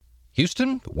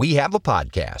Houston, we have a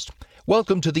podcast.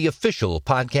 Welcome to the official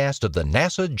podcast of the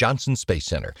NASA Johnson Space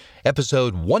Center,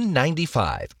 episode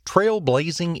 195,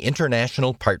 Trailblazing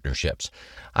International Partnerships.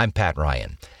 I'm Pat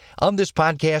Ryan. On this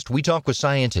podcast, we talk with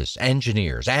scientists,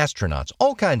 engineers, astronauts,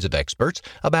 all kinds of experts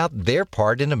about their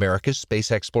part in America's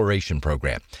space exploration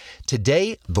program.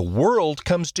 Today, the world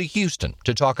comes to Houston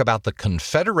to talk about the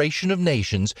Confederation of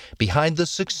Nations behind the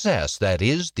success that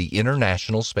is the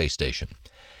International Space Station.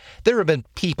 There have been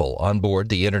people on board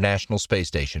the International Space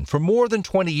Station for more than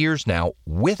 20 years now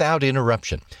without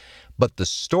interruption. But the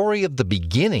story of the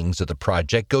beginnings of the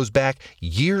project goes back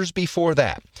years before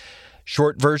that.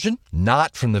 Short version,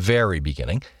 not from the very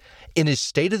beginning. In his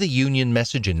State of the Union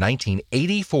message in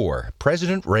 1984,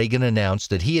 President Reagan announced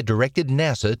that he had directed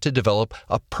NASA to develop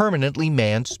a permanently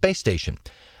manned space station.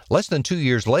 Less than 2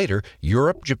 years later,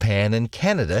 Europe, Japan, and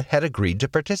Canada had agreed to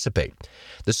participate.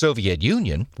 The Soviet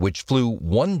Union, which flew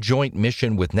one joint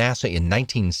mission with NASA in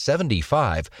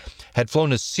 1975, had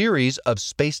flown a series of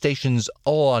space stations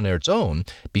all on its own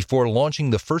before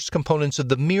launching the first components of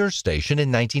the Mir station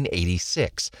in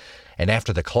 1986. And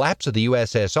after the collapse of the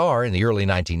USSR in the early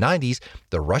 1990s,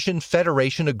 the Russian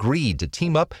Federation agreed to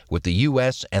team up with the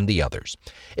U.S. and the others.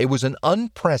 It was an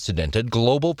unprecedented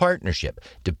global partnership,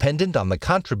 dependent on the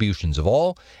contributions of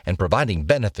all and providing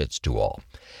benefits to all.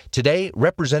 Today,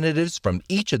 representatives from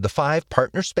each of the 5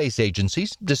 partner space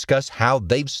agencies discuss how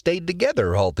they've stayed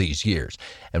together all these years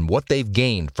and what they've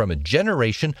gained from a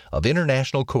generation of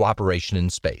international cooperation in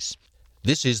space.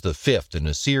 This is the 5th in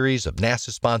a series of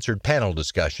NASA-sponsored panel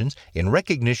discussions in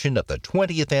recognition of the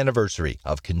 20th anniversary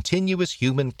of continuous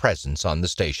human presence on the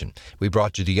station. We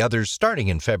brought you the others starting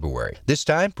in February. This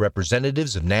time,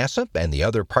 representatives of NASA and the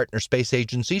other partner space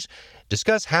agencies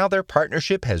discuss how their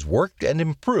partnership has worked and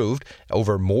improved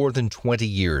over more than 20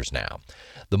 years now.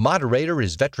 The moderator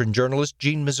is veteran journalist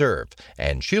Jean Meserve,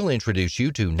 and she'll introduce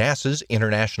you to NASA's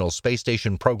International Space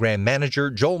Station Program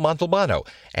Manager Joel Montalbano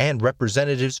and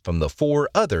representatives from the 4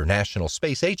 other national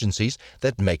space agencies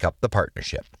that make up the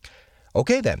partnership.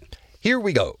 Okay then, here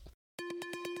we go.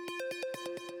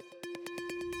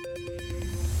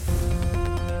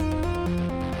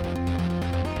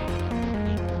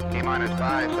 T-minus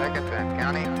 5 seconds and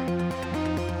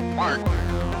counting. Mark.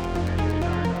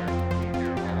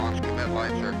 Launch commit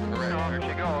lights are correct. Here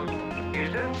she goes.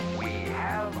 Houston, we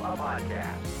have a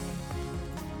podcast.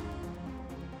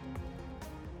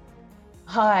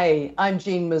 Hi, I'm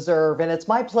Jean Meserve, and it's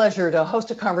my pleasure to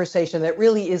host a conversation that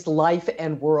really is life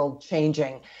and world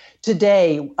changing.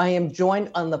 Today, I am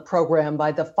joined on the program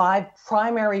by the 5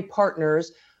 primary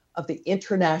partners of the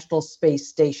International Space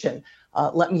Station.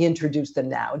 Let me introduce them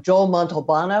now. Joel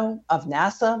Montalbano of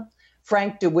NASA,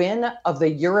 Frank DeWin of the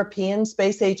European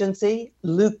Space Agency,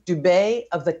 Luc Dubé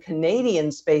of the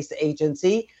Canadian Space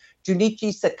Agency,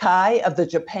 Junichi Sakai of the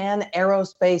Japan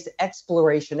Aerospace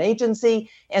Exploration Agency,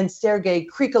 and Sergei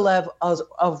Krikalev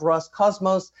of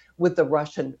Roscosmos with the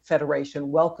Russian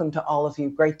Federation. Welcome to all of you.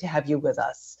 Great to have you with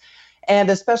us. And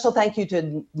a special thank you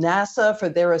to NASA for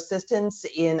their assistance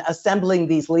in assembling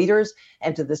these leaders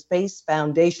and to the Space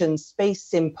Foundation Space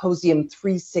Symposium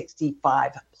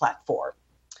 365 platform.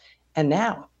 And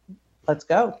now, let's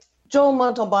go. Joel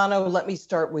Montalbano, let me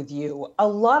start with you. A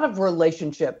lot of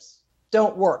relationships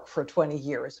don't work for 20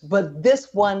 years, but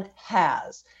this one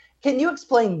has. Can you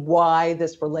explain why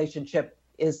this relationship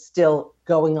is still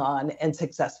going on and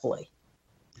successfully?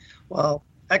 Well,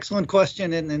 excellent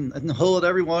question, and hello to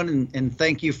everyone, and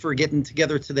thank you for getting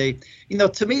together today. You know,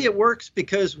 to me, it works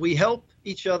because we help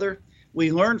each other,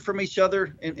 we learn from each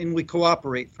other, and we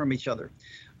cooperate from each other.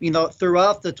 You know,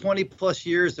 throughout the 20 plus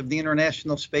years of the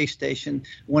International Space Station,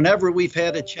 whenever we've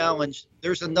had a challenge,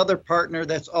 there's another partner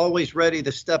that's always ready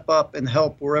to step up and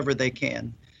help wherever they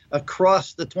can.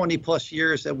 Across the 20 plus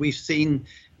years that we've seen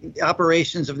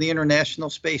operations of the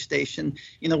International Space Station,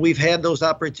 you know, we've had those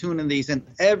opportunities, and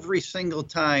every single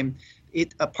time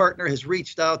a partner has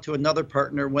reached out to another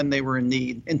partner when they were in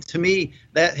need. And to me,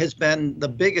 that has been the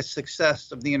biggest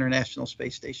success of the International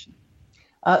Space Station.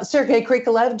 Sergei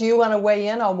Krikalev, do you want to weigh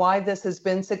in on why this has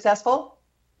been successful?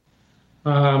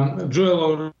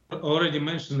 Joel already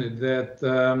mentioned it,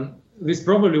 that this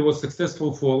probably was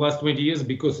successful for the last 20 years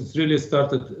because it's really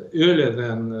started earlier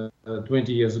than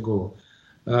 20 years ago.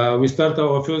 We started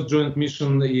our first joint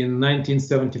mission in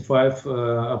 1975,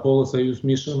 Apollo-Soyuz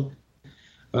mission.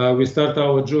 We started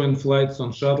our joint flights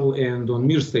on shuttle and on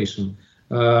Mir station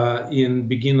in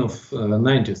beginning of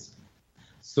 90s.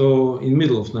 So in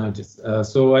middle of 90s.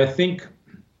 So I think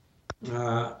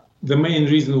the main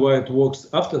reason why it works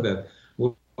after that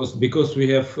was because we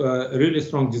have a really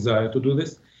strong desire to do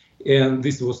this. And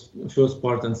this was first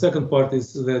part. And second part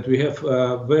is that we have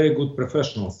very good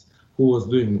professionals who was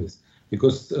doing this,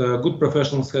 because good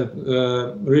professionals had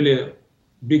really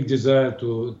big desire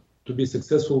to be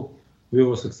successful. We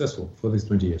were successful for these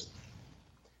 20 years.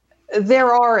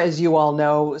 There are, as you all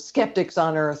know, skeptics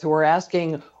on Earth who are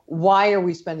asking, why are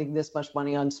we spending this much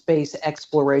money on space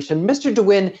exploration? Mr.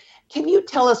 DeWin, can you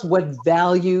tell us what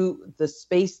value the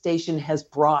space station has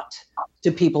brought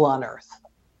to people on Earth?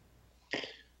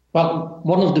 Well,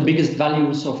 one of the biggest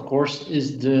values, of course,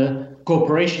 is the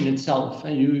cooperation itself.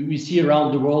 And we see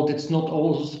around the world, it's not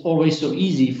always so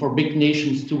easy for big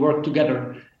nations to work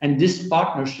together. And this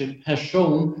partnership has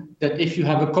shown that if you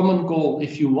have a common goal,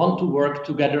 if you want to work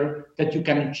together, that you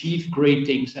can achieve great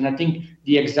things. And I think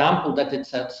the example that it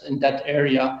sets in that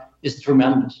area is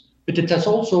tremendous. But it has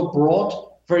also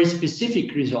brought very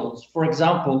specific results. For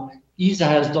example, ESA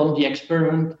has done the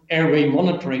experiment airway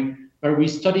monitoring, where we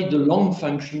studied the lung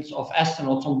functions of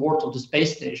astronauts on board of the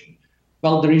space station.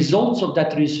 Well, the results of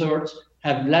that research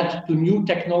have led to new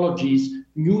technologies,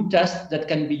 new tests that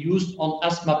can be used on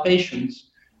asthma patients.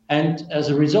 And as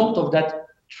a result of that,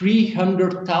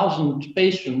 300,000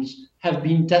 patients have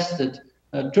been tested.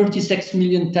 36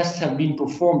 million tests have been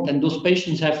performed, and those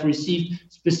patients have received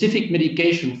specific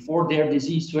medication for their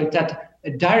disease. So it had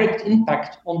a direct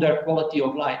impact on their quality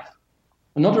of life.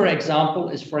 Another example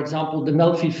is, for example, the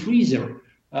Melfi freezer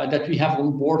that we have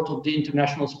on board of the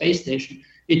International Space Station.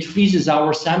 It freezes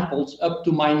our samples up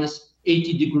to minus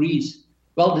 80 degrees.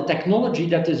 Well, the technology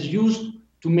that is used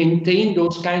to maintain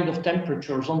those kind of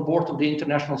temperatures on board of the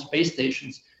International Space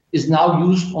Stations is now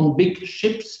used on big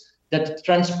ships that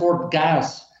transport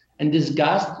gas. And this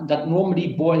gas that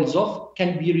normally boils off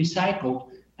can be recycled.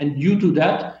 And due to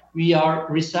that, we are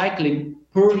recycling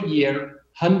per year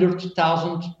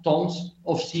 100,000 tons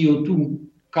of CO2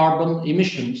 carbon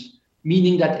emissions,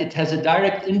 meaning that it has a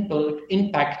direct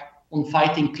impact on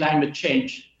fighting climate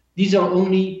change. These are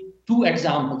only two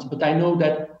examples, but I know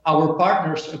that our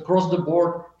partners across the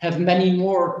board have many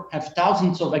more, have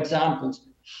thousands of examples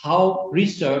how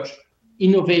research,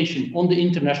 innovation on the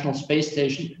International Space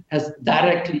Station has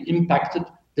directly impacted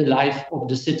the life of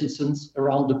the citizens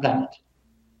around the planet.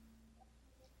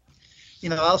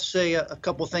 I'll say a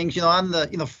couple things. On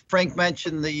the, Frank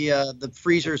mentioned the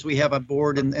freezers we have on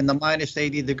board and the minus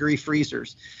 80 degree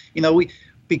freezers.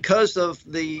 Because of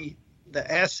the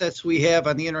assets we have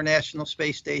on the International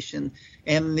Space Station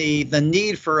and the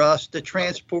need for us to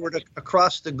transport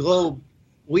across the globe,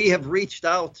 we have reached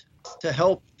out to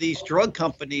help these drug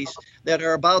companies that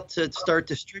are about to start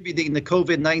distributing the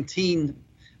COVID-19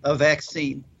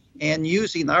 vaccine, and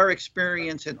using our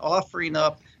experience and offering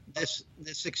up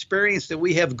this experience that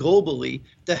we have globally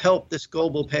to help this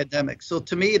global pandemic. So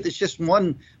to me, it's just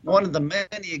one of the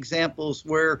many examples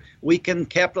where we can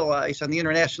capitalize on the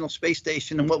International Space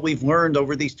Station and what we've learned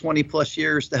over these 20 plus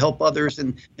years to help others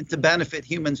and to benefit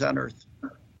humans on Earth.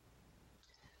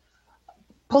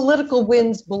 Political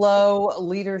winds blow,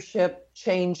 leadership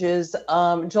changes.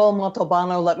 Joel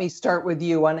Montalbano, let me start with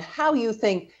you on how you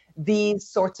think these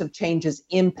sorts of changes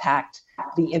impact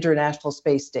the International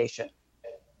Space Station.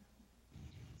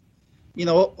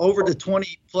 Over the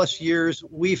 20 plus years,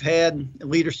 we've had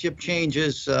leadership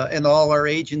changes in all our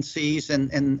agencies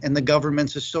and the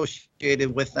governments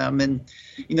associated with them. And,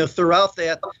 throughout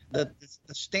that, the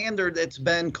standard that's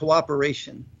been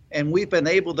cooperation. And we've been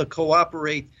able to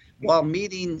cooperate while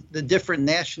meeting the different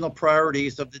national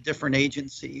priorities of the different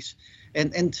agencies.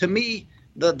 And to me,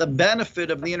 the benefit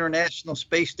of the International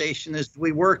Space Station is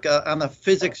we work on a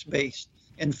physics based,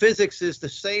 and physics is the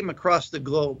same across the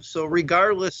globe. So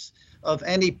regardless of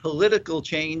any political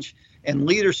change and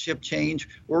leadership change,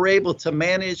 we're able to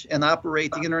manage and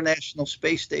operate the International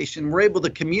Space Station. We're able to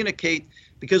communicate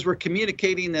because we're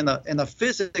communicating in a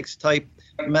physics type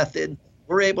method.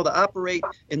 We're able to operate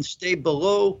and stay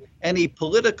below any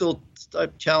political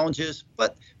type challenges,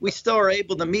 but we still are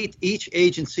able to meet each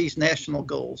agency's national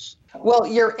goals. Well,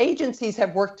 your agencies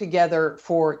have worked together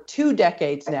for 2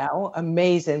 decades now,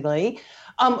 amazingly.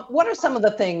 What are some of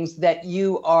the things that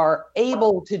you are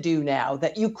able to do now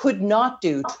that you could not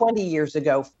do 20 years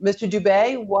ago? Mr.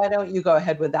 Dubé, why don't you go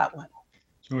ahead with that one?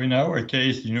 So in our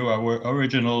case, our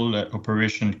original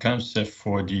operation concept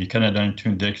for the Canadian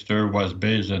Twin Dexter was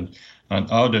based on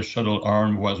how the shuttle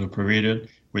arm was operated,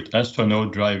 with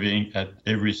astronaut driving at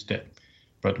every step.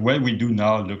 But what we do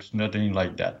now looks nothing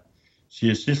like that.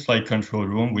 CSC Flight Control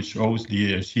Room, which hosts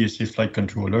the CSC Flight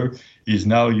Controller, is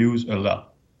now used a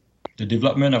lot. The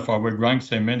development of our ground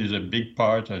segment is a big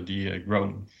part of the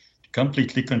ground.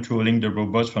 Completely controlling the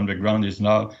robots from the ground is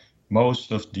now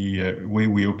most of the way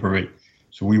we operate.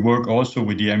 So we work also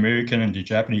with the American and the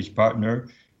Japanese partner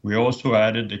We also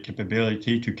added the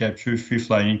capability to capture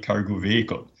free-flying cargo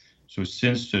vehicles. So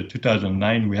since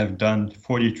 2009, we have done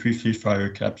 43 free-flyer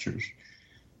captures.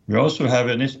 We also have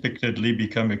unexpectedly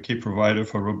become a key provider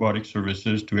for robotic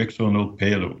services to external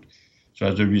payload. So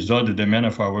as a result, the demand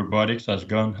of our robotics has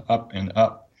gone up and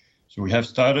up. So we have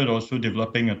started also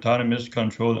developing autonomous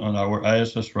control on our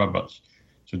ISS robots.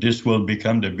 So this will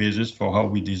become the basis for how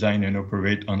we design and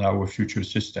operate on our future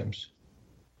systems.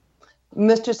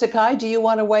 Mr. Sakai, do you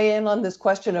want to weigh in on this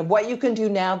question of what you can do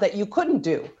now that you couldn't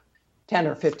do 10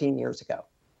 or 15 years ago?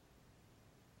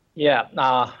 Yeah,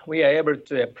 we are able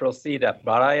to proceed a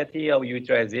variety of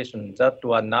utilizations that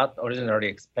were not originally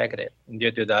expected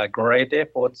due to the great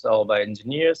efforts of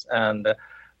engineers and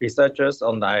researchers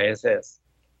on the ISS.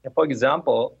 For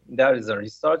example, there is a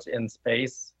research in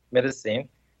space medicine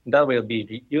that will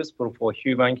be useful for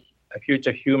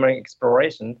future human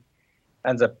exploration,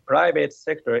 and the private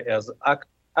sector is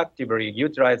actively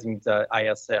utilizing the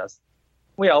ISS.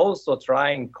 We are also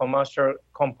trying commercial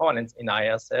components in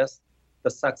ISS. The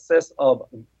success of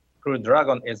Crew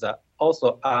Dragon is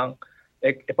also an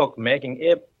epoch-making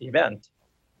event.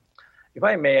 If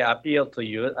I may appeal to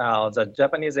you, the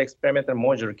Japanese experimental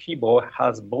module Kibo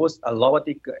has both a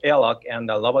robotic airlock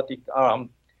and a robotic arm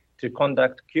to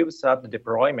conduct CubeSat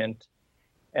deployment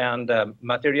and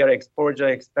material exposure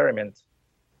experiment.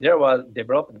 They were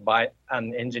developed by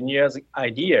an engineer's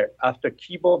idea after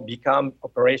Kibo became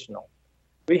operational.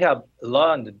 We have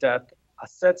learned that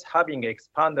assets having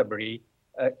expandability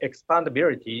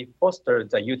fosters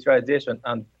the utilization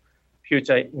and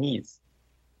future needs.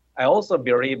 I also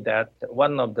believe that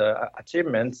one of the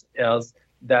achievements is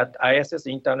that ISS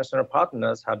international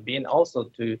partners have been also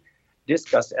to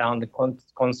discuss and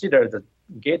consider the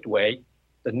gateway,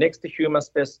 the next human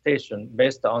space station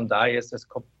based on the ISS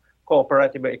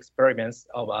cooperative experiments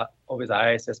of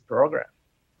the ISS program.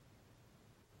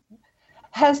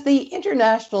 Has the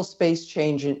International Space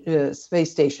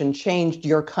Station changed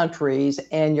your countries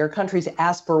and your country's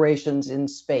aspirations in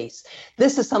space?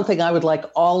 This is something I would like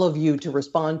all of you to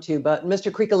respond to, but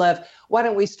Mr. Krikalev, why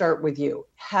don't we start with you?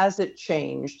 Has it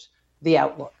changed the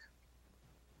outlook?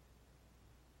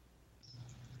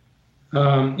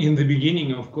 In the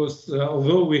beginning, of course,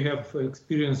 although we have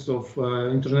experience of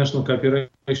international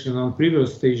cooperation on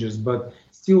previous stages, but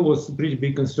still was a pretty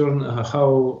big concern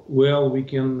how well we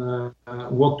can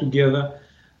work together,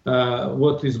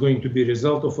 what is going to be the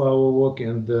result of our work,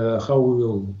 and how we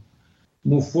will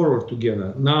move forward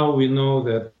together. Now we know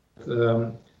that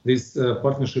this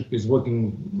partnership is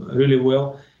working really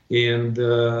well, and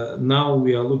now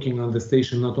we are looking on the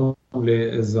station not only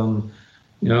as a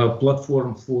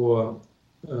platform for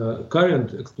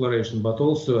current exploration, but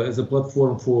also as a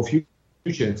platform for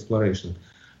future exploration.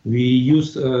 We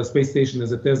use space station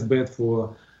as a test bed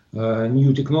for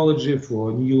new technology,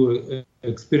 for new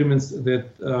experiments that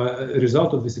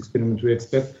result of this experiment we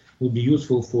expect will be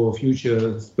useful for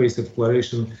future space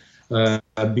exploration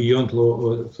beyond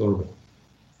low Earth orbit.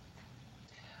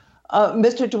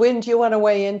 Mr. Dwin, do you want to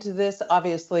weigh into this?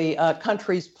 Obviously,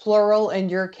 countries plural in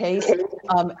your case.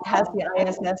 Has the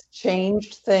ISS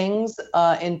changed things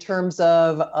in terms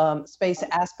of space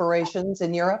aspirations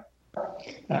in Europe?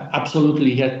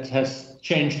 Absolutely, it has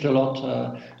changed a lot.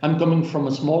 I'm coming from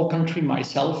a small country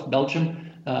myself,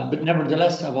 Belgium, but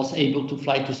nevertheless, I was able to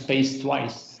fly to space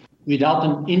twice. Without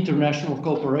an international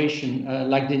cooperation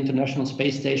like the International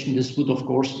Space Station, this would, of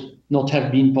course, not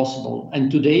have been possible. And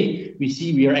today,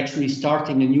 we are actually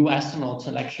starting a new astronaut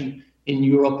selection in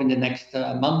Europe in the next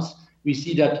months. We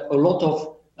see that a lot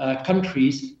of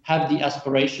countries have the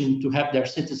aspiration to have their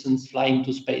citizens flying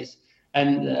to space.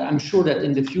 And I'm sure that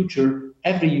in the future,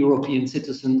 every European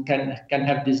citizen can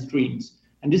have these dreams.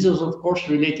 And this is, of course,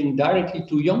 relating directly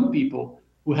to young people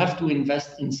who have to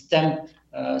invest in STEM,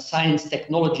 science,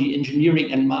 technology,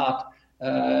 engineering, and math,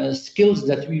 skills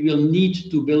that we will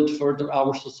need to build further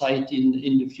our society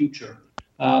in the future.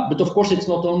 But of course, it's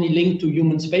not only linked to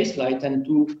human spaceflight and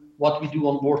to what we do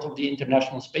on board of the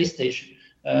International Space Station.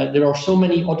 There are so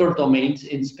many other domains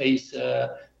in space,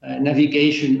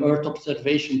 navigation, Earth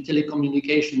observation,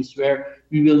 telecommunications, where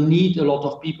we will need a lot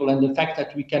of people. And the fact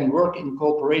that we can work in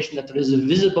cooperation, that there is a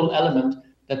visible element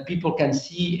that people can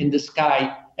see in the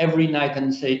sky every night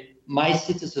and say, my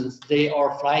citizens, they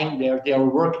are flying there, they are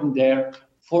working there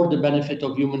for the benefit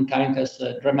of humankind, has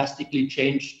dramatically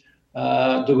changed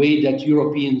the way that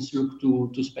Europeans look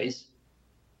to space.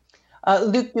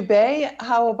 Luc Dubé,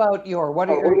 how about what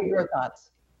are your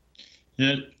thoughts?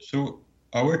 Yeah, so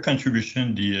our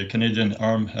contribution, the Canadian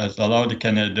arm, has allowed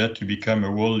Canada to become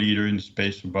a world leader in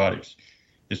space robotics.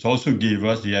 It also gave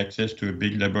us the access to a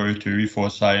big laboratory for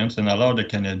science and allowed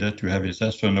Canada to have its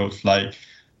astronauts fly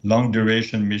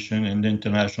long-duration mission, and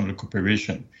international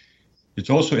cooperation. It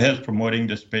also helps promoting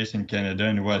the space in Canada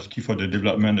and was key for the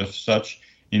development of such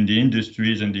in the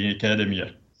industries and the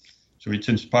academia. So it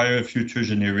inspires future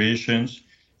generations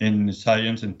in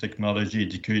science and technology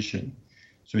education.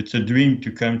 So it's a dream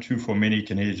to come true for many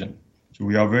Canadians. So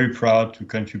we are very proud to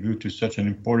contribute to such an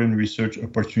important research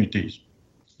opportunities.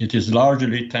 It is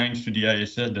largely thanks to the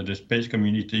ISS that the space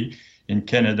community in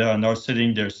Canada are now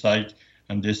setting their sights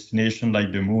on destinations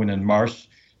like the Moon and Mars.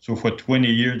 So for 20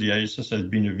 years, the ISS has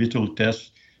been a vital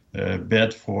test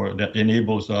bed that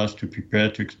enables us to prepare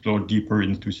to explore deeper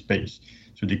into space.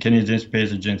 So the Canadian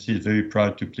Space Agency is very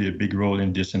proud to play a big role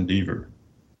in this endeavor.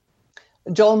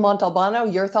 Joel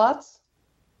Montalbano, your thoughts?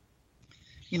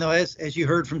 You know, as you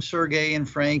heard from Sergey and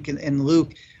Frank and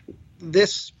Luke,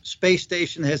 this space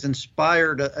station has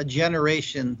inspired a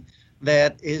generation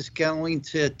that is going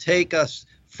to take us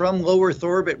from low Earth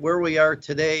orbit, where we are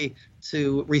today,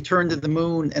 to return to the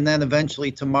Moon and then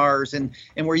eventually to Mars. And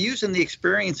we're using the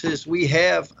experiences we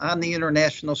have on the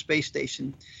International Space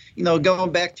Station. You know,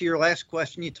 going back to your last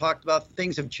question, you talked about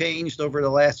things have changed over the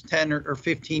last 10 or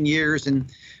 15 years. And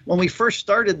when we first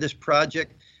started this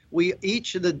project,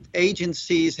 each of the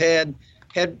agencies had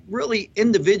really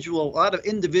a lot of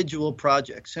individual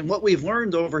projects. And what we've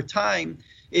learned over time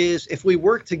is if we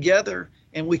work together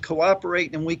and we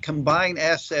cooperate and we combine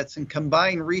assets and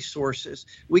combine resources,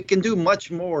 we can do much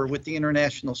more with the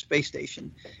International Space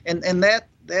Station. And that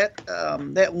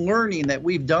learning that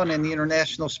we've done in the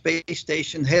International Space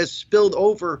Station has spilled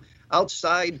over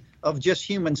outside of just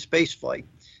human spaceflight.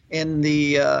 In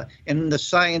the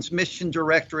science mission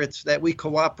directorates that we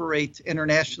cooperate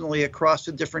internationally across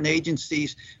the different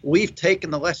agencies, we've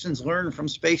taken the lessons learned from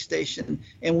Space Station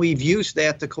and we've used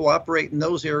that to cooperate in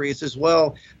those areas as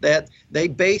well, that they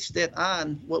based it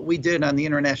on what we did on the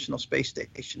International Space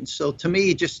Station. So to me,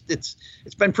 it's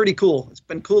been pretty cool. It's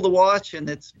been cool to watch, and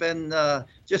it's been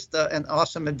just an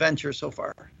awesome adventure so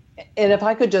far. And if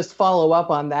I could just follow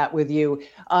up on that with you,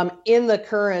 in the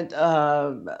current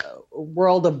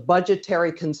world of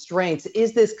budgetary constraints,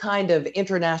 is this kind of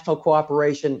international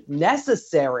cooperation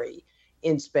necessary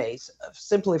in space,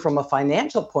 simply from a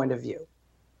financial point of view?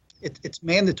 It's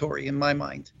mandatory in my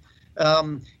mind.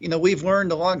 You know, we've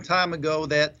learned a long time ago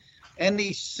that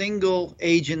any single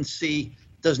agency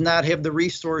does not have the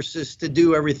resources to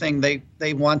do everything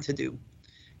they want to do.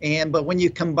 But when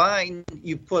you combine,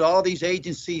 you put all these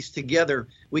agencies together,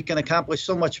 we can accomplish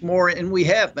so much more, and we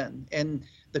have been. And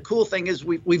the cool thing is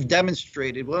we've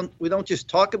demonstrated. We don't just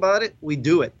talk about it, we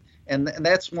do it. And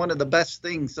that's one of the best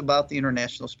things about the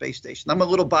International Space Station. I'm a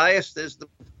little biased as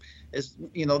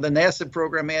you know, the NASA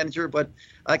program manager, but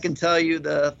I can tell you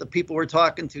the people we're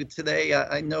talking to today,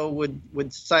 I know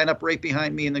would sign up right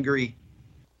behind me and agree.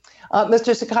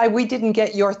 Mr. Sakai, we didn't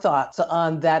get your thoughts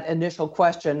on that initial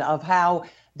question of how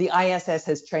the ISS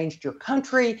has changed your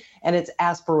country and its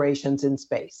aspirations in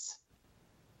space.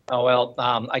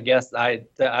 I guess the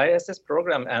ISS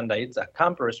program and its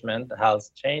accomplishment has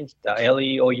changed the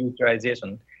LEO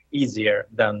utilization easier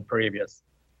than previous.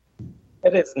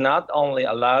 It is not only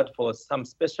allowed for some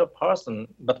special person,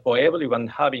 but for everyone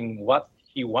having what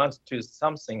he wants to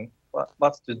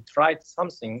try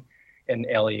something in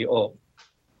LEO.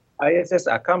 ISS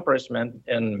accomplishment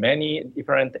in many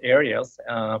different areas,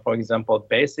 for example,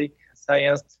 basic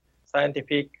science,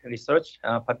 scientific research,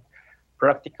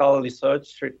 practical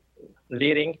research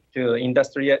leading to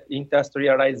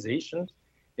industrialization,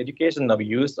 education of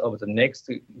use of the next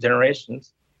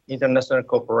generations, international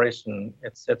cooperation,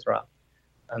 etc.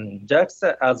 And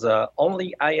JAXA, as the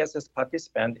only ISS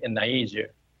participant in Asia,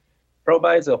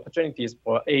 provides opportunities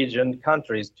for Asian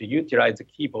countries to utilize the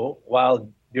Kibo while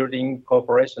building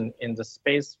cooperation in the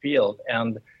space field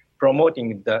and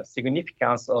promoting the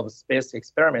significance of space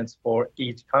experiments for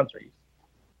each country.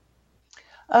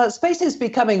 Space is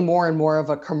becoming more and more of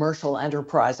a commercial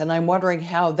enterprise, and I'm wondering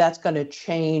how that's going to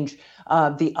change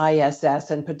the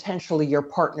ISS and potentially your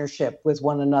partnership with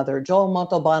one another. Joel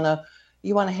Montalbano,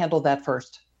 you want to handle that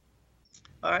first?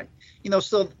 All right. You know,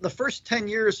 so the first 10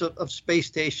 years of Space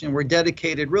Station were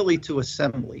dedicated really to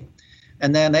assembly.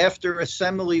 And then after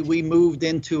assembly, we moved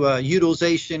into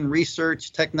utilization,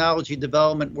 research, technology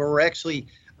development, where we're actually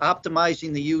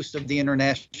optimizing the use of the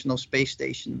International Space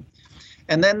Station.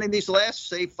 And then in these last,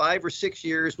 say, 5 or 6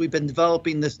 years, we've been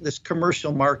developing this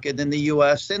commercial market in the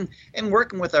U.S. and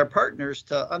working with our partners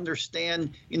to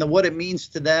understand, you know, what it means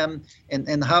to them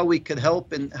and how we could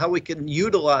help and how we can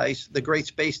utilize the great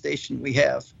space station we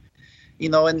have. You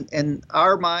know, in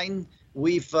our mind,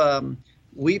 we've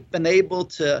been able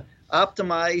to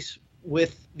optimize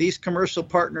with these commercial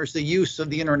partners the use of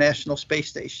the International Space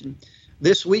Station.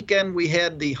 This weekend, we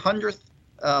had the 100th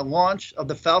launch of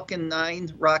the Falcon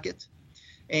 9 rocket.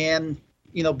 And,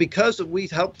 you know, because we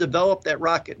helped develop that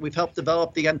rocket, we've helped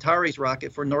develop the Antares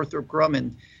rocket for Northrop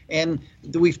Grumman. And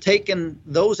we've taken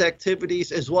those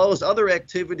activities as well as other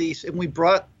activities, and we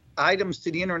brought items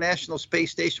to the International Space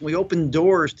Station. We opened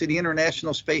doors to the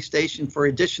International Space Station for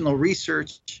additional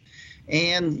research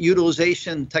and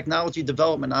utilization, technology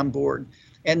development on board.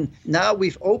 And now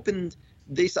we've opened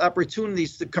these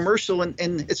opportunities to commercial, and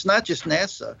it's not just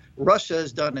NASA. Russia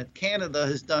has done it. Canada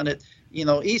has done it. You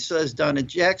know, ESA has done it.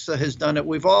 JAXA has done it.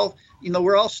 We've all, you know,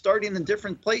 we're all starting in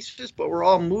different places, but we're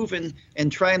all moving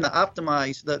and trying to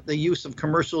optimize the use of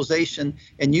commercialization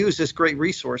and use this great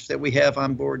resource that we have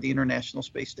on board the International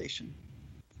Space Station.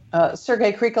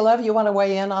 Sergei Krikalev, you want to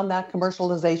weigh in on that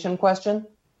commercialization question?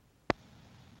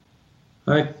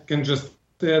 I can just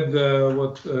add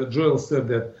what Joel said,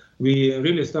 that we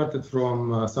really started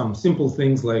from some simple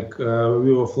things like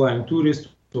we were flying tourists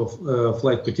or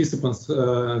flight participants,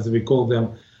 as we call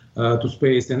them, to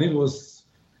space, and it was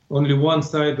only one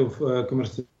side of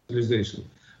commercialization.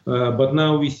 But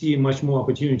now we see much more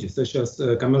opportunities, such as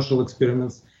commercial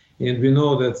experiments, and we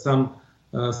know that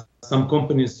some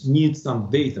companies need some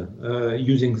data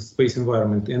using space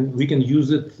environment, and we can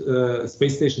use it.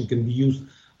 Space station can be used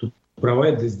to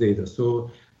provide this data.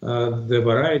 So the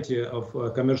variety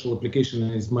of commercial application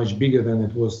is much bigger than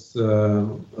it was a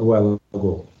while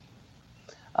ago.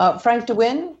 Frank de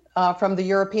Win, from the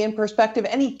European perspective,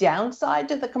 any downside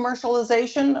to the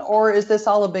commercialization, or is this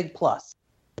all a big plus?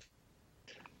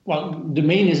 Well, the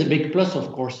main is a big plus,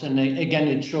 of course, and again,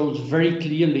 it shows very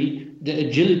clearly the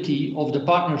agility of the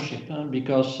partnership,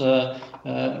 because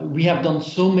we have done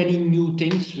so many new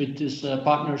things with this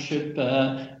partnership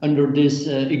under this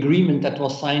agreement that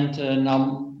was signed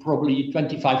now probably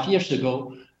 25 years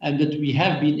ago, and that we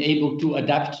have been able to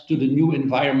adapt to the new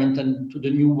environment and to the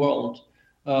new world.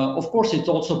 Of course, it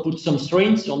also puts some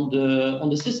strains on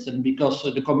the system, because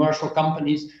the commercial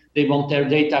companies, they want their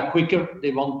data quicker,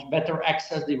 they want better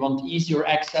access, they want easier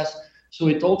access. So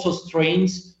it also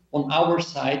strains on our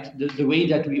side the way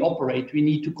that we operate. We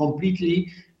need to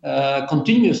completely,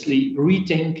 continuously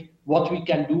rethink what we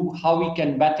can do, how we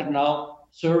can better now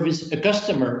service a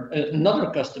customer,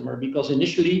 another customer, because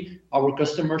initially our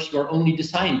customers were only the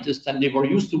scientists and they were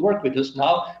used to work with us.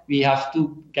 Now we have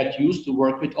to get used to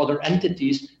work with other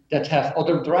entities that have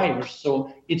other drivers.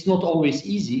 So it's not always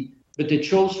easy, but it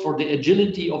shows for the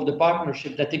agility of the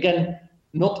partnership that, again,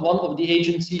 not one of the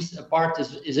agencies apart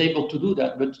is able to do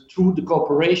that, but through the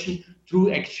cooperation, through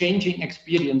exchanging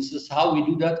experiences, how we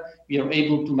do that, we are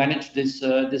able to manage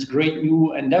this great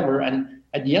new endeavor. And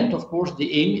at the end, of course, the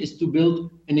aim is to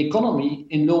build an economy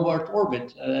in low Earth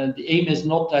orbit. The aim is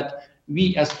not that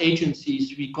we as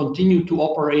agencies, we continue to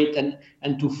operate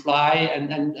and to fly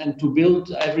and to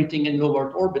build everything in low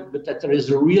Earth orbit, but that there is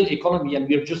a real economy and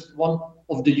we are just one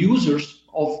of the users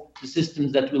of the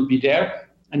systems that will be there.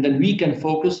 And then we can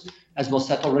focus, as was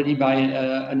said already by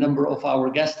a number of our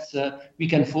guests, we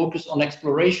can focus on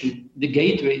exploration, the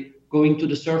gateway, going to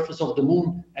the surface of the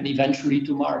moon and eventually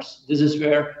to Mars. This is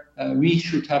where we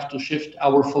should have to shift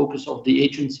our focus of the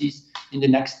agencies in the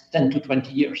next 10 to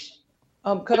 20 years.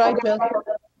 Could I just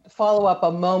follow up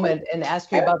a moment and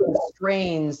ask you about the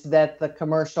strains that the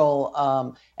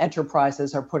commercial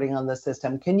enterprises are putting on the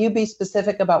system? Can you be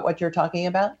specific about what you're talking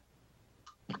about?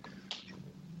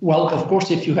 Well, of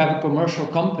course, if you have a commercial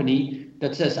company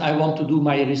that says, I want to do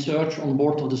my research on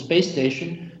board of the space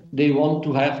station, they want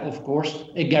to have, of course,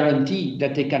 a guarantee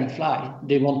that they can fly.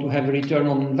 They want to have a return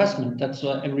on investment. That's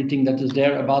everything that is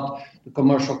there about the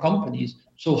commercial companies.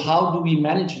 So how do we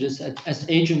manage this as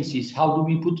agencies? How do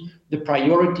we put the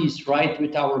priorities right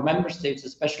with our member states,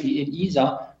 especially in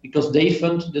ESA, because they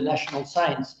fund the national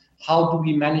science? How do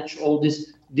we manage all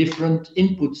these different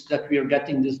inputs that we are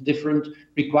getting, these different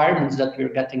requirements that we are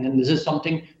getting? And this is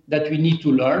something that we need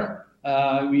to learn.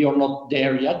 We are not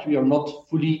there yet. We are not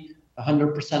fully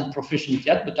 100% proficient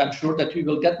yet, but I'm sure that we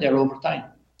will get there over time.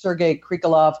 Sergei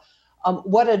Krikalev,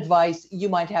 what advice you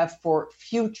might have for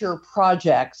future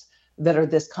projects that are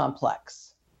this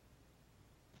complex?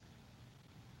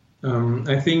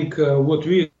 I think what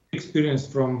we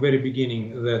experienced from very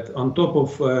beginning, that on top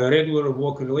of regular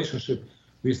work relationship,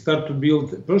 we start to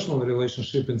build personal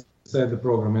relationship inside the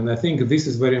program. And I think this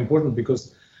is very important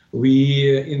because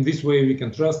in this way we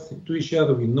can trust to each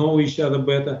other, we know each other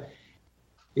better.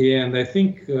 And I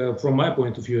think from my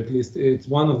point of view, at least, it's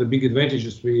one of the big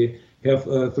advantages we have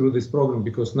through this program,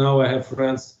 because now I have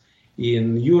friends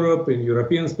in Europe, in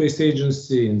European Space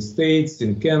Agency, in States,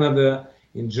 in Canada,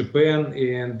 in Japan,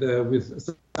 and with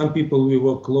some people we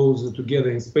work closer together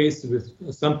in space, with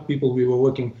some people we were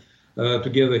working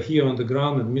together here on the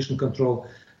ground and mission control.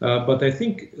 But I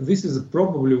think this is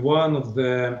probably one of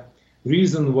the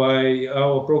reasons why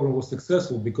our program was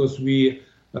successful, because we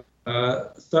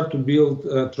start to build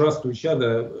trust to each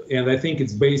other, and I think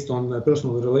it's based on a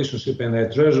personal relationship, and I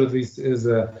treasure this as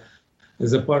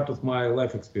a part of my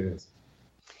life experience.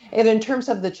 And in terms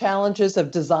of the challenges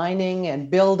of designing and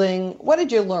building, what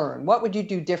did you learn? What would you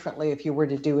do differently if you were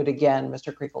to do it again,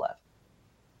 Mr. Krikalev?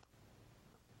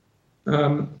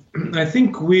 I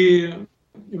think we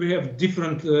have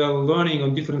different learning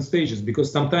on different stages,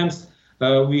 because sometimes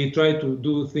we try to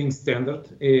do things standard,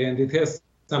 and it has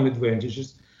some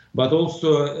advantages, but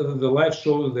also the life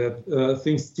shows that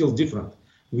things still different.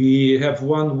 We have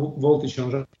one voltage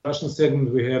on Russian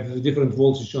segment, we have different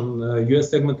voltage on US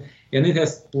segment, and it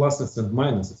has pluses and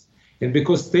minuses. And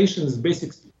because station is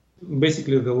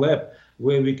basically the lab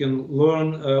where we can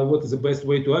learn what is the best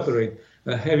way to operate,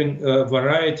 having a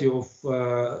variety of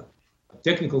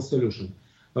technical solution,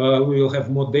 we will have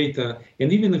more data.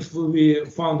 And even if we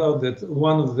found out that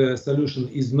one of the solution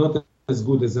is not as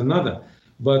good as another,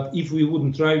 but if we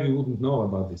wouldn't try, we wouldn't know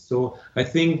about this. So I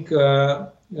think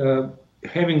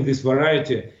having this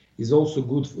variety is also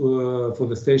good for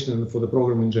the station and for the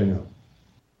program in general.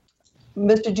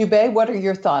 Mr. Dubé, what are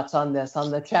your thoughts on this,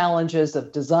 on the challenges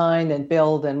of design and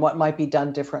build and what might be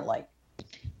done differently?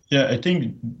 Yeah, I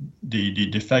think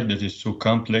the fact that it's so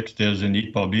complex, there's a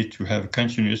need probably to have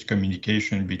continuous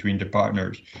communication between the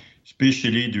partners,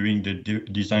 especially during the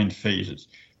design phases,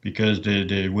 because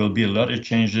there will be a lot of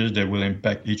changes that will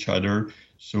impact each other.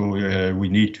 So we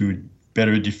need to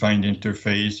better define the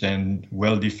interface and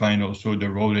well define also the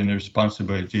role and the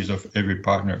responsibilities of every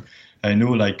partner. I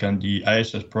know, like on the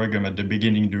ISS program at the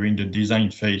beginning during the design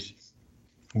phase,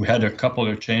 we had a couple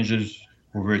of changes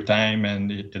over time, and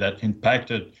that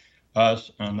impacted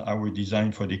us on our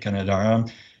design for the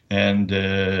Canadarm, and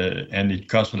it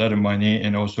cost a lot of money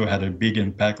and also had a big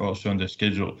impact also on the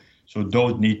schedule. So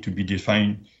those need to be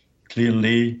defined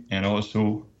clearly and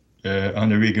also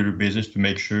on a regular basis to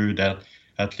make sure that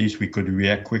at least we could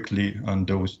react quickly on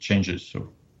those changes.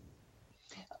 So,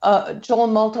 Joel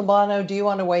Montalbano, do you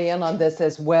want to weigh in on this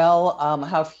as well?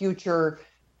 How future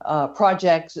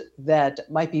projects that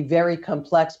might be very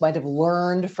complex might have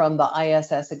learned from the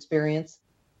ISS experience?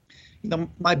 You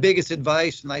know, my biggest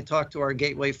advice, and I talk to our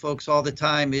Gateway folks all the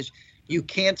time, is you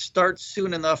can't start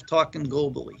soon enough talking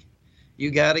globally. You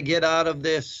got to get out of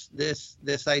this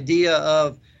idea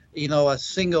of, you know, a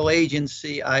single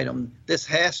agency item. This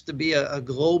has to be a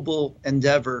global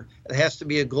endeavor. It has to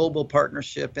be a global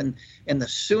partnership. And the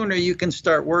sooner you can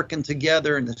start working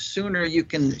together, and the sooner you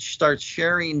can start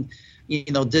sharing, you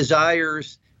know,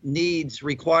 desires, needs,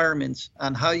 requirements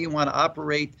on how you want to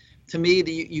operate, to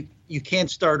me, you can't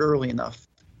start early enough.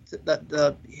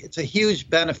 It's a huge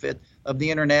benefit of the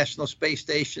International Space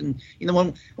Station. You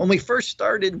know, when we first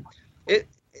started,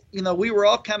 you know, we were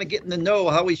all kind of getting to know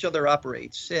how each other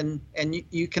operates, and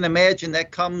you can imagine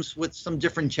that comes with some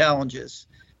different challenges.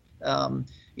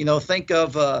 You know, think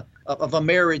of a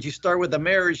marriage. You start with a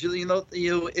marriage. You know,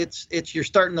 you're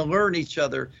starting to learn each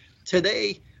other.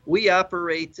 Today we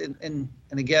operate, and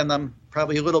again, I'm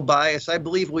probably a little biased. I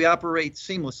believe we operate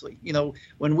seamlessly. You know,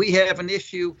 when we have an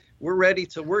issue, we're ready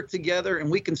to work together, and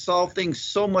we can solve things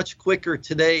so much quicker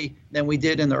today than we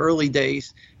did in the early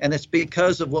days. And it's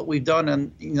because of what we've done,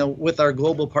 and you know, with our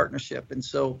global partnership. And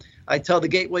so I tell the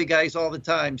Gateway guys all the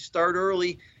time: start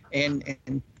early and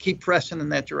keep pressing in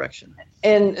that direction.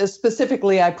 And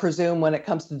specifically, I presume when it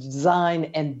comes to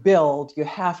design and build, you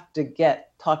have to get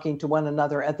talking to one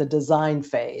another at the design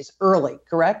phase early,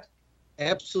 correct?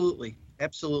 Absolutely,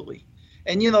 absolutely.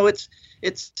 And you know, it's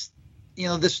you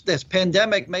know, this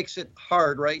pandemic makes it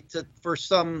hard, right, for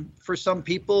some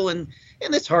people, and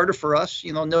it's harder for us,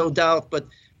 you know, no doubt. But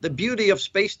the beauty of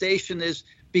Space Station is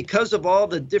because of all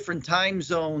the different time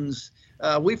zones,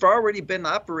 we've already been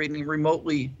operating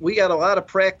remotely. We got a lot of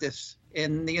practice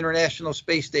in the International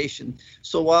Space Station.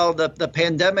 So while the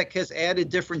pandemic has added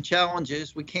different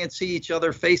challenges, we can't see each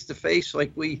other face to face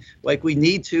like we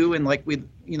need to, and like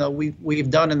we've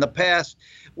done in the past.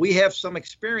 We have some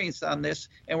experience on this,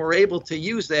 and we're able to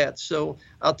use that. So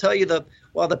I'll tell you that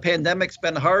while the pandemic's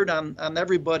been hard on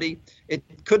everybody, it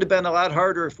could have been a lot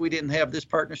harder if we didn't have this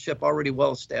partnership already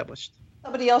well established.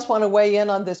 Somebody else want to weigh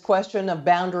in on this question of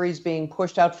boundaries being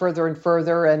pushed out further and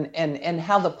further, and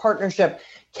how the partnership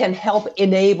can help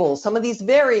enable some of these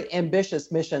very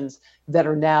ambitious missions that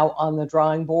are now on the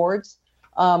drawing boards?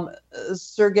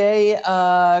 Sergei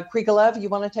Krikalev, you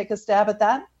want to take a stab at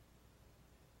that?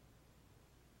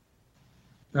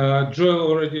 Joel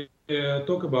already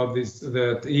talked about this,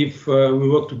 that if we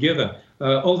work together,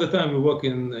 all the time we work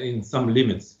in some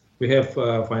limits. We have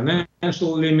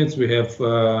financial limits, we have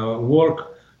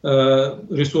work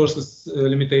resources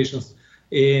limitations,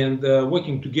 and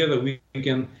working together, we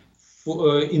can,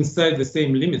 inside the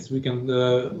same limits, we can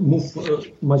move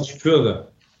much further.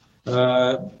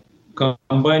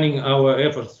 Combining our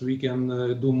efforts, we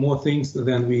can do more things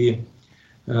than we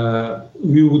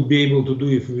would be able to do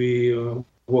if we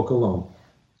work alone.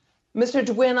 Mr.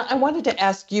 DeWin, I wanted to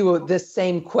ask you this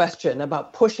same question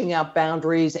about pushing out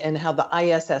boundaries and how the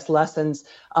ISS lessons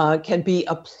can be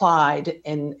applied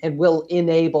and will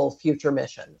enable future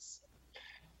missions.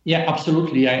 Yeah,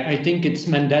 absolutely. I think it's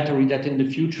mandatory that in the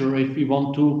future, if we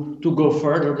want to go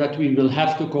further, that we will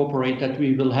have to cooperate, that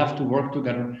we will have to work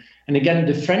together. And again,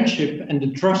 the friendship and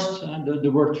the trust,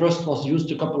 the word trust was used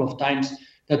a couple of times,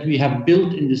 that we have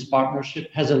built in this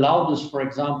partnership has allowed us, for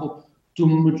example, to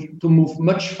move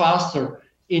much faster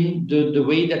in the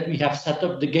way that we have set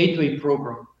up the Gateway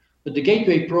program. But the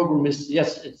Gateway program is,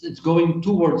 yes, it's going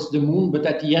towards the moon, but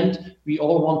at the end, we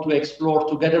all want to explore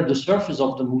together the surface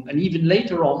of the moon. And even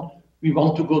later on, we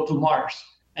want to go to Mars.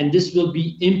 And this will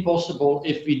be impossible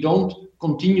if we don't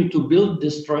continue to build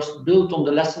this trust, build on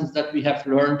the lessons that we have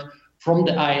learned from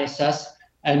the ISS,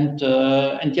 and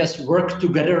yes, work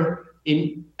together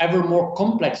in ever more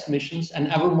complex missions and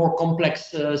ever more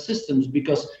complex systems,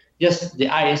 because yes, the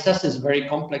ISS is very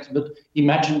complex, but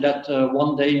imagine that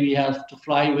one day we have to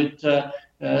fly with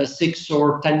 6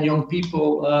 or 10 young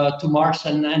people to Mars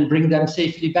and bring them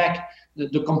safely back.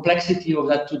 The complexity of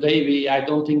that today, I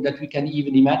don't think that we can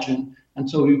even imagine. And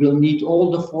so we will need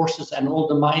all the forces and all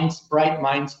the minds, bright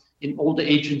minds in all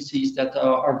the agencies that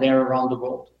are there around the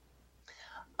world.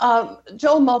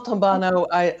 Joel Montalbano,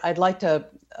 I'd like to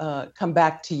come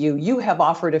back to you. You have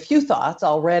offered a few thoughts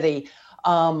already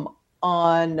on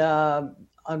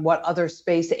what other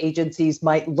space agencies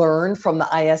might learn from the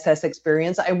ISS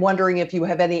experience. I'm wondering if you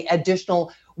have any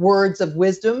additional words of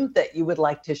wisdom that you would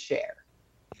like to share.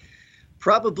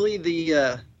 Probably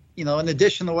in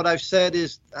addition to what I've said,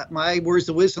 is my words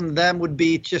of wisdom to them would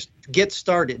be just get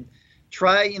started.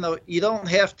 Try, you don't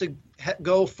have to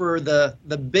go for the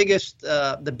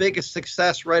biggest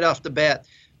success right off the bat.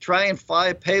 Try and fly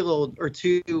a payload or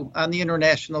two on the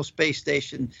International Space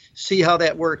Station. See how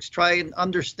that works. Try and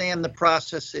understand the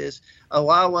processes.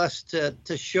 Allow us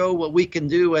to show what we can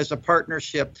do as a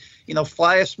partnership.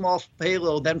 Fly a small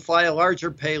payload, then fly a larger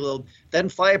payload, then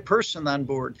fly a person on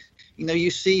board.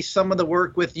 You see some of the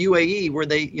work with UAE,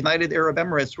 United Arab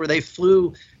Emirates, where they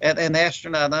flew an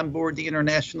astronaut on board the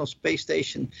International Space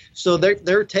Station. So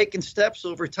they're taking steps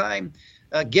over time.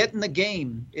 Get in the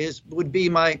game would be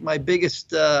my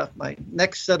biggest, my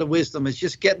next set of wisdom, is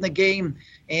just get in the game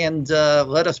and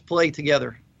let us play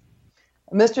together.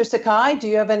 Mr. Sakai, do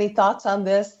you have any thoughts on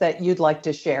this that you'd like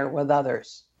to share with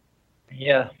others?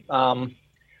 Yeah, I'm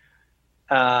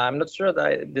not sure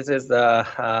that this is the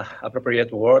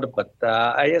appropriate word, but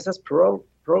ISS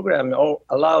program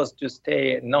allows to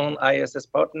stay non-ISS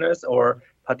partners or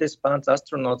participants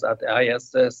astronauts at the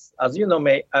ISS. As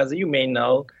you may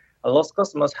know,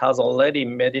 Roscosmos has already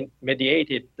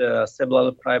mediated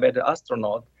several private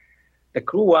astronauts. The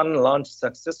Crew 1 launched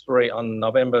successfully on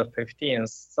November 15th.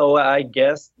 So I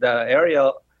guess the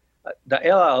era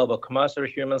of a commercial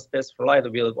human space flight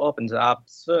will open up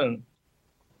soon.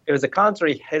 If the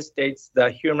country hesitates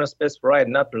the human space flight,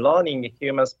 not learning the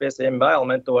human space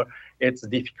environment or its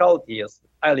difficulties,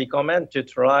 I recommend to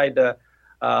try the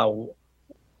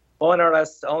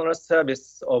onerous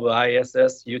service of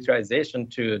ISS utilization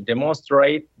to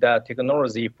demonstrate the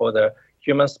technology for the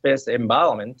human space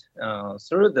environment.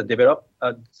 Through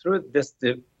this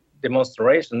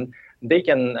demonstration, they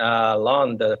can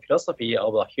learn the philosophy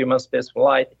of a human space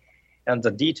flight and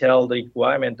the detailed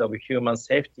requirement of human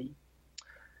safety.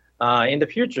 In the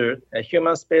future,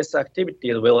 human space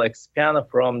activities will expand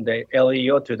from the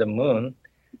LEO to the moon,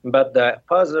 but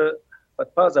further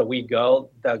we go,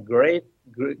 the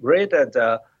greater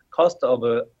the cost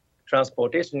of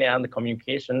transportation and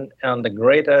communication, and the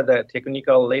greater the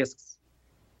technical risks.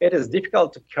 It is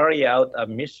difficult to carry out a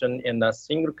mission in a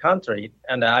single country,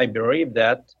 and I believe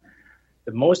that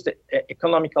the most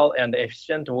economical and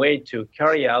efficient way to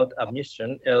carry out a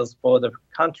mission is for the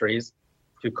countries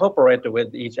to cooperate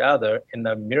with each other in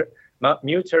a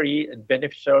mutually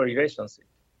beneficial relationship.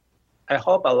 I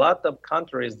hope a lot of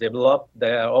countries develop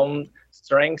their own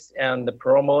strengths and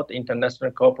promote international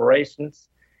cooperations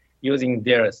using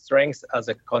their strengths as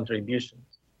a contribution.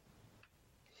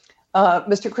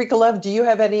 Mr. Krikalev, do you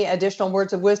have any additional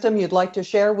words of wisdom you'd like to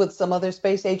share with some other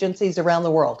space agencies around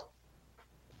the world?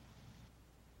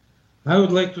 I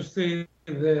would like to say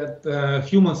that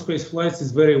human space flights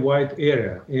is very wide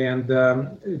area, and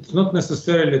it's not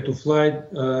necessarily to fly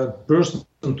a person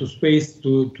to space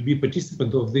to be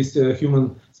participant of this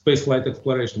human space flight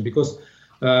exploration, because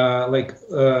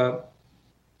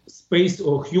space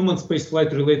or human space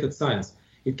flight related science,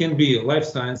 it can be life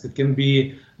science, it can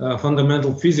be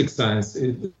fundamental physics science.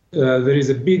 There is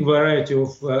a big variety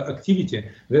of activity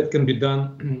that can be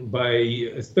done by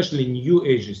especially new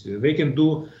agencies. They can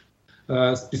do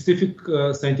specific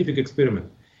scientific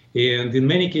experiment. And in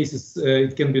many cases,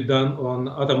 it can be done on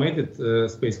automated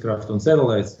spacecraft, on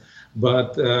satellites.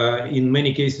 But in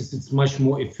many cases, it's much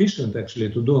more efficient, actually,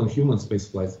 to do on human space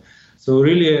flights. So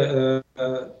really,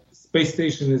 space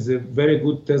station is a very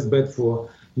good test bed for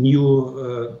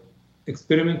new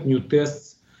experiment, new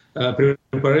tests,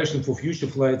 preparation for future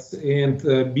flights,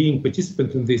 and being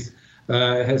participant in this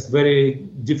has very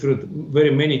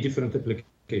many different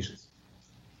applications.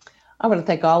 I want to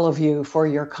thank all of you for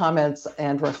your comments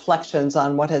and reflections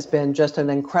on what has been just an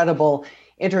incredible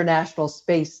International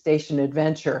Space Station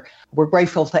adventure. We're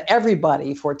grateful to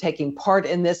everybody for taking part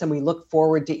in this, and we look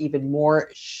forward to even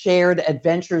more shared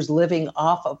adventures living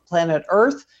off of planet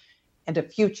Earth and a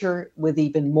future with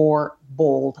even more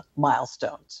bold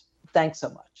milestones. Thanks so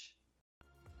much.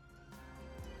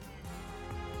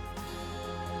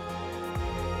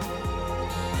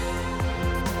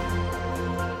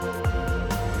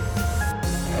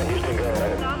 Houston, go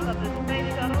ahead. Stop of the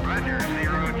space shuttle. Roger,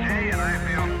 0J, and I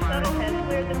feel Shuttle has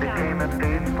cleared the tower. became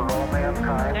indeed for all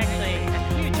mankind. Actually,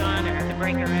 a huge honor to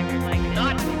break a record like this.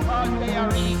 Not because they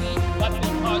are easy, but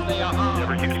because they are hard.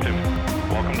 Never Houston,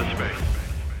 welcome to space.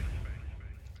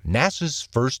 NASA's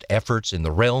first efforts in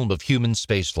the realm of human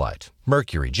spaceflight,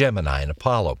 Mercury, Gemini, and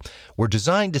Apollo, were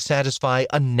designed to satisfy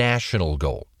a national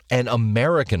goal, an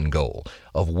American goal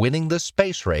of winning the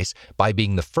space race by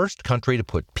being the first country to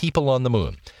put people on the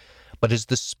moon. But as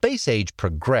the space age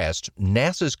progressed,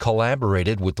 NASA's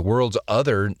collaborated with the world's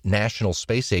other national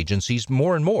space agencies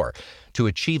more and more to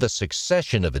achieve a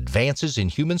succession of advances in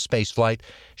human spaceflight,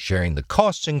 sharing the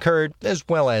costs incurred as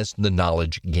well as the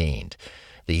knowledge gained.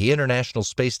 The International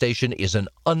Space Station is an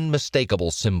unmistakable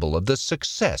symbol of the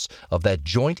success of that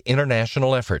joint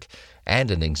international effort, and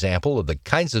an example of the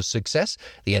kinds of success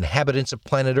the inhabitants of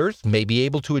planet Earth may be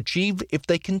able to achieve if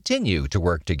they continue to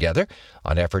work together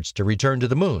on efforts to return to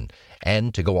the moon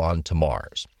and to go on to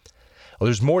Mars. Well,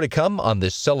 there's more to come on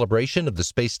this celebration of the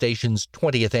space station's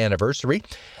 20th anniversary.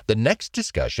 The next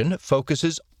discussion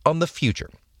focuses on the future,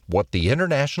 what the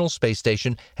International Space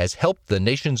Station has helped the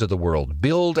nations of the world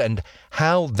build, and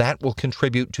how that will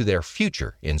contribute to their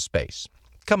future in space.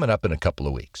 Coming up in a couple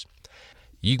of weeks.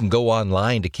 You can go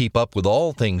online to keep up with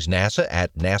all things NASA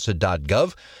at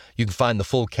nasa.gov. You can find the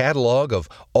full catalog of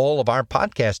all of our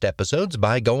podcast episodes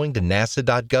by going to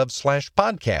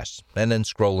nasa.gov/podcasts and then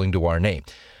scrolling to our name.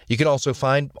 You can also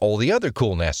find all the other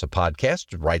cool NASA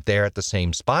podcasts right there at the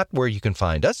same spot where you can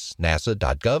find us,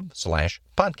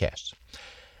 nasa.gov/podcasts.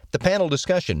 The panel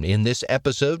discussion in this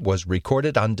episode was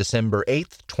recorded on December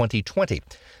 8th, 2020.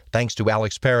 Thanks to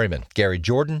Alex Perryman, Gary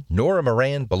Jordan, Nora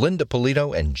Moran, Belinda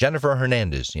Polito, and Jennifer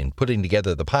Hernandez in putting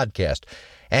together the podcast,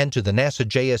 and to the NASA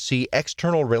JSC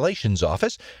External Relations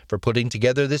Office for putting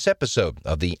together this episode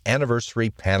of the anniversary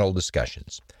panel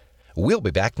discussions. We'll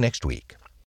be back next week.